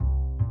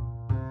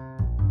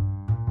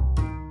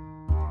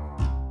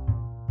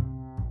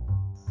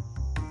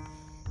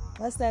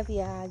What's up,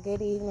 y'all?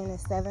 Good evening.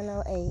 It's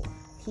 7:08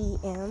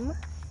 p.m.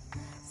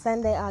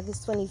 Sunday,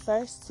 August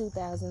 21st,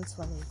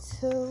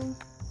 2022.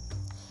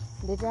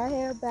 Did y'all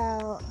hear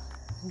about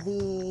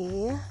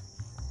the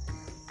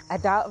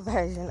adult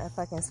version of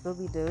fucking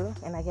Scooby-Doo?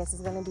 And I guess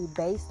it's going to be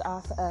based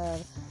off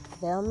of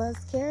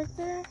VELMA's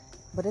character,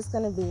 but it's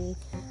going to be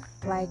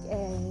like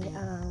a,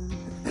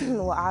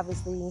 well,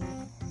 obviously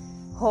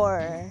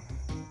horror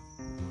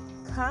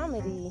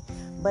comedy,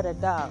 but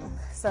adult.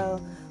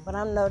 So what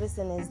I'm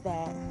noticing is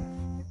that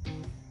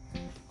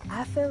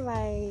I feel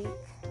like,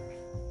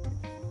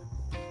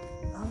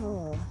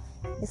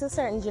 it's a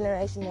certain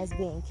generation that's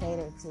being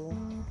catered to.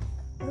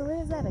 What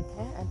is that, a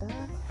cat, a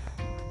dog?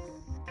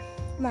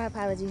 My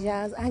apologies,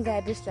 y'all. I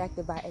got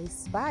distracted by a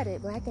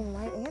spotted black and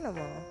white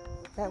animal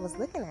that was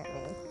looking at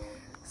me.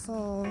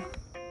 So,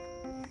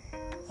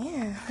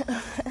 yeah.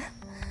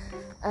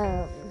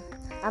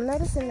 I'm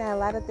noticing that a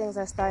lot of things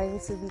are starting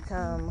to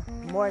become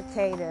more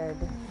catered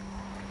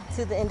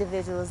to the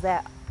individuals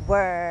that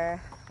were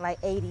like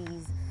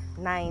 80s,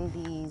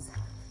 90s,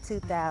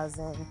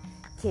 2000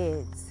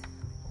 kids.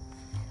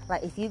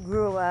 Like if you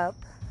grew up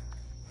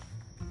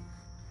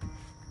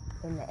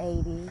in the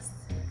 80s,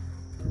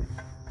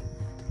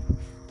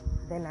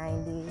 the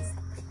 90s,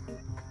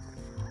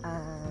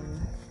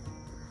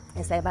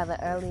 and say by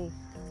the early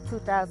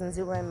 2000s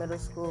you were in middle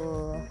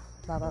school,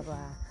 blah, blah, blah.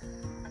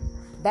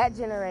 That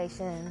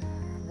generation,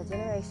 the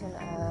generation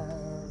of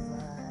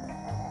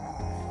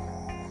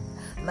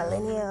the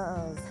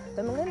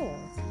millennials,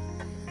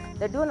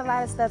 they're doing a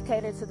lot of stuff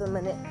catered to the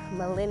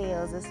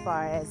millennials as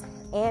far as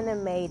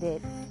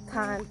animated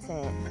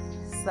content.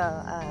 So,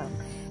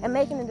 and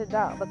making it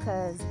adult,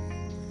 because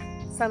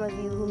some of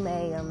you who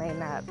may or may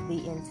not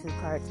be into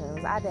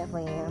cartoons, I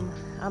definitely am.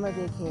 I'm a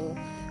big kid,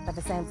 but at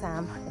the same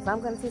time, if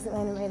I'm going to see some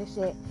animated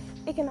shit,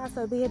 it can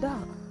also be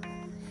adult.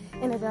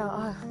 And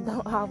adult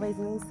don't always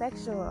mean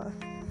sexual.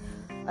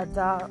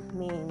 Adult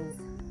means,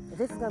 if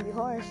this is going to be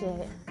horror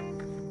shit,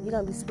 you're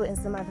going to be splitting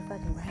some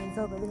motherfucking brains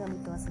open. We're going to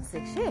be doing some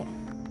sick shit.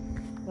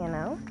 You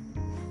know?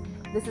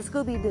 This is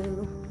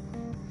Scooby-Doo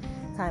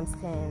times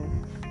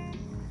 10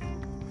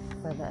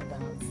 for the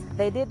adults.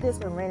 They did this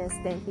with Ren and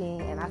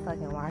Stimpy, and I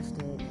fucking watched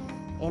it.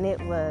 And it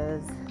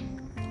was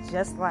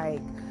just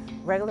like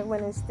regular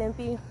Ren and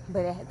Stimpy,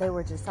 but they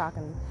were just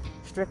talking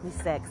strictly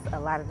sex a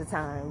lot of the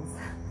times.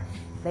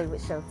 They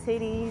would show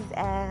titties,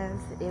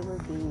 ass. It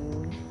would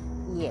be,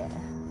 yeah.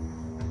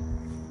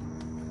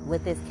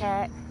 With this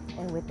cat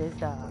and with this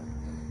dog.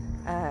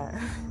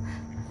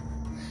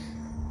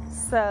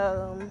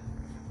 So,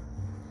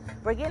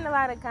 we're getting a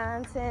lot of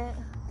content,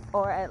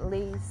 or at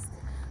least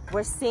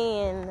we're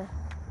seeing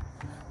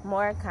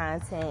more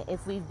content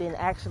if we've been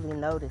actually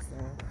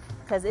noticing.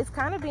 Because it's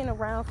kind of been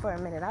around for a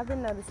minute. I've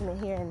been noticing it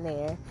here and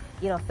there.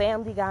 You know,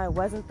 Family Guy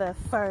wasn't the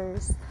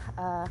first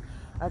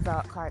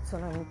adult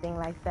cartoon or anything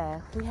like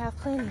that. We have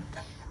plenty.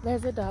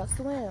 There's Adult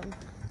Swim,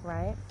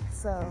 right?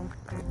 So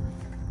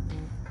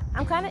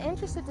I'm kind of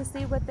interested to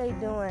see what they're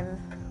doing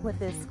with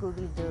this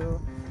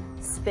Scooby-Doo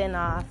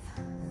spin-off,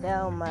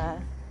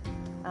 VELMA,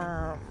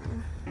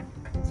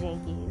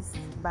 Jinkies,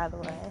 by the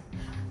way.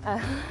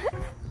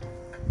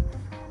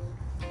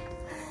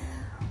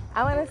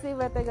 I want to see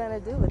what they're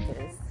going to do with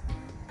this.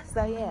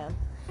 So yeah,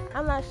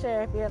 I'm not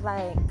sure if you're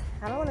like,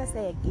 I don't want to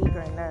say a geek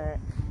or a nerd,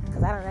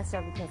 because I don't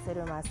necessarily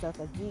consider myself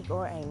a geek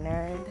or a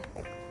nerd.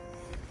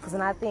 Because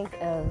when I think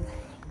of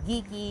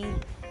geeky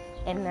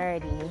and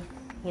nerdy,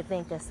 you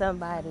think of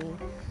somebody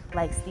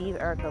like Steve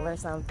Urkel or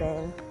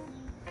something.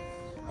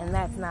 And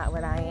that's not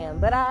what I am.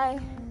 But I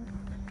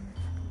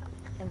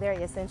am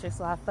very eccentric,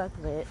 so I fuck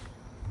with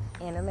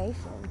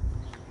animation.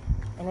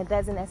 And it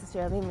doesn't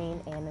necessarily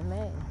mean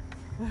anime.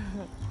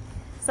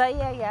 So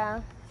yeah,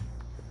 y'all.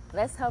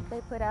 Let's hope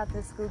they put out the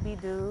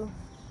Scooby-Doo.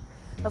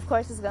 Of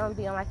course, it's going to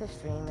be on like a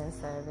streaming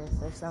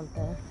service or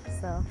something.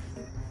 So,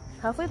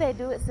 hopefully they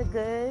do it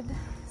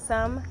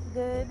some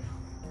good.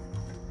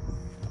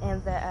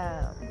 And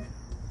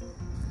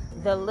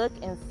the look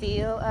and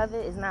feel of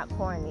it is not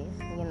corny,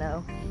 you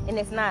know. And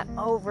it's not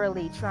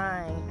overly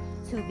trying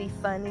to be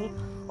funny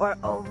or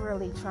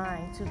overly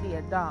trying to be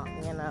adult,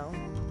 you know.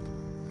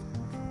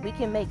 We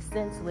can make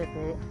sense with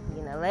it,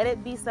 you know. Let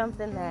it be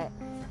something that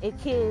if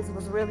kids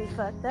was really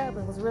fucked up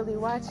and was really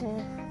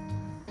watching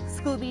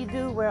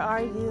Scooby-Doo, Where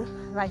Are You?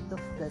 Like the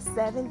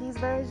 70s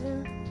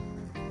version,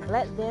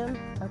 let them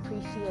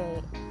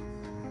appreciate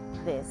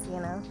this, you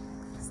know?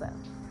 So,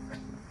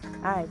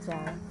 alright,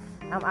 y'all.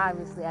 I'm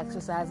obviously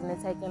exercising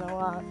and taking a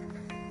walk.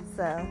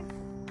 So,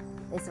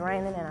 it's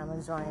raining and I'm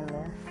enjoying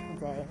the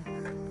day.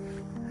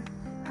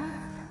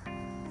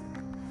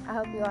 I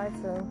hope you are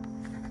too.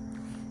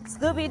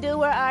 Scooby-Doo,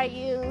 where are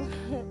you?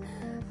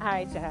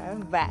 Alright, y'all.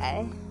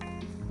 Bye.